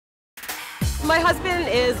My husband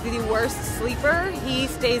is the worst sleeper. He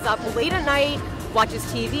stays up late at night, watches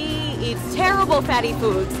TV, eats terrible fatty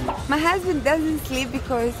foods. My husband doesn't sleep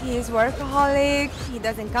because he is workaholic. He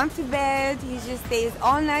doesn't come to bed. He just stays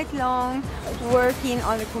all night long working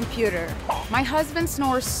on the computer. My husband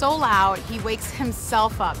snores so loud, he wakes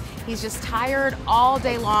himself up. He's just tired all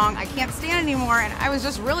day long. I can't stand anymore, and I was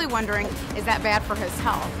just really wondering, is that bad for his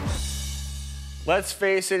health? Let's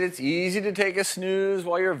face it, it's easy to take a snooze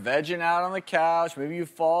while you're vegging out on the couch. Maybe you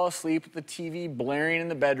fall asleep with the TV blaring in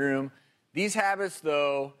the bedroom. These habits,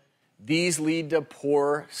 though, these lead to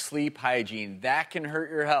poor sleep hygiene. That can hurt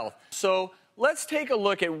your health. So let's take a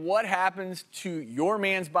look at what happens to your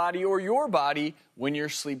man's body or your body when you're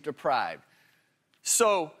sleep deprived.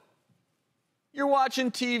 So you're watching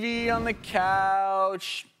TV on the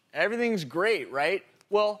couch. Everything's great, right?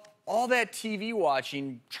 Well, all that TV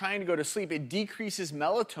watching, trying to go to sleep, it decreases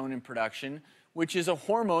melatonin production, which is a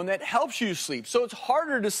hormone that helps you sleep. So it's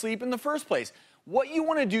harder to sleep in the first place. What you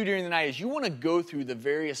want to do during the night is you want to go through the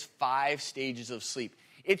various 5 stages of sleep.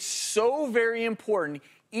 It's so very important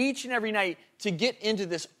each and every night to get into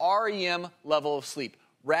this REM level of sleep,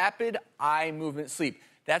 rapid eye movement sleep.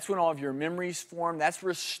 That's when all of your memories form. That's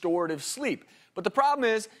restorative sleep. But the problem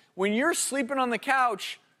is when you're sleeping on the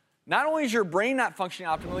couch, not only is your brain not functioning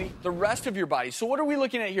optimally, the rest of your body. So what are we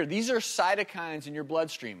looking at here? These are cytokines in your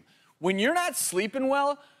bloodstream. When you're not sleeping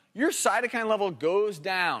well, your cytokine level goes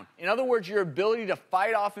down. In other words, your ability to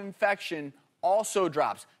fight off infection also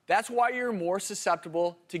drops. That's why you're more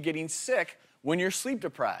susceptible to getting sick when you're sleep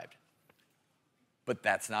deprived. But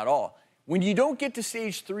that's not all. When you don't get to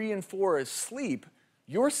stage 3 and 4 as sleep,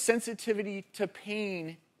 your sensitivity to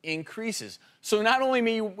pain increases. So not only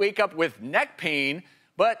may you wake up with neck pain,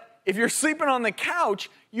 but if you're sleeping on the couch,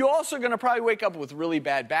 you're also going to probably wake up with really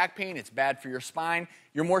bad back pain. It's bad for your spine.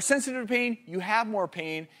 You're more sensitive to pain. You have more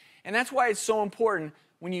pain. And that's why it's so important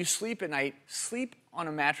when you sleep at night, sleep on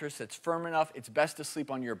a mattress that's firm enough. It's best to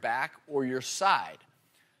sleep on your back or your side.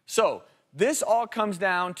 So this all comes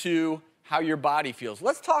down to how your body feels.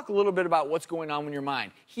 Let's talk a little bit about what's going on in your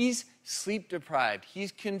mind. He's sleep deprived.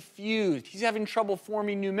 He's confused. He's having trouble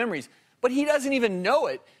forming new memories. But he doesn't even know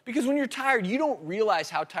it because when you're tired, you don't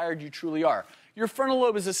realize how tired you truly are. Your frontal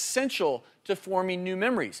lobe is essential to forming new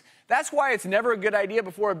memories. That's why it's never a good idea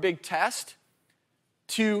before a big test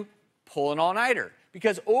to pull an all-nighter.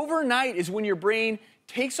 Because overnight is when your brain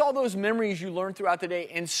takes all those memories you learned throughout the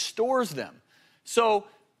day and stores them. So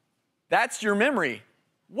that's your memory.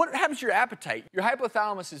 What happens to your appetite? Your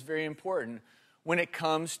hypothalamus is very important when it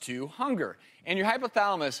comes to hunger. And your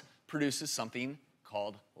hypothalamus produces something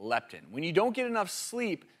called leptin. When you don't get enough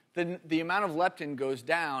sleep, the amount of leptin goes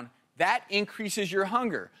down. That increases your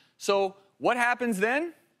hunger. So what happens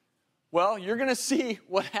then? Well, you're going to see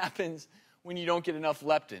what happens when you don't get enough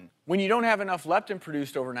leptin. When you don't have enough leptin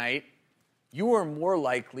produced overnight, you are more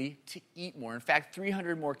likely to eat more. In fact,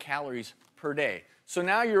 300 more calories per day. So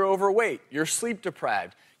now you're overweight, you're sleep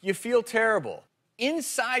deprived, you feel terrible.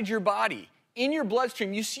 Inside your body, in your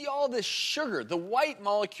bloodstream, you see all this sugar. The white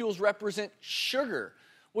molecules represent sugar.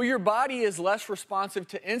 Well, your body is less responsive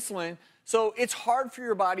to insulin, so it's hard for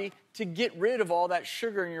your body to get rid of all that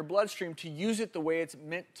sugar in your bloodstream to use it the way it's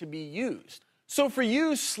meant to be used. So for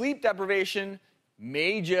you, sleep deprivation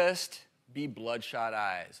may just be bloodshot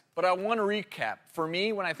eyes. But I want to recap. For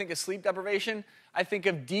me, when I think of sleep deprivation, I think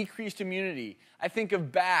of decreased immunity. I think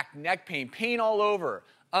of back, neck pain, pain all over,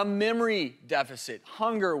 a memory deficit,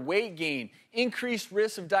 hunger, weight gain, increased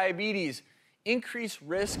risk of diabetes, increased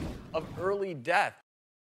risk of early death.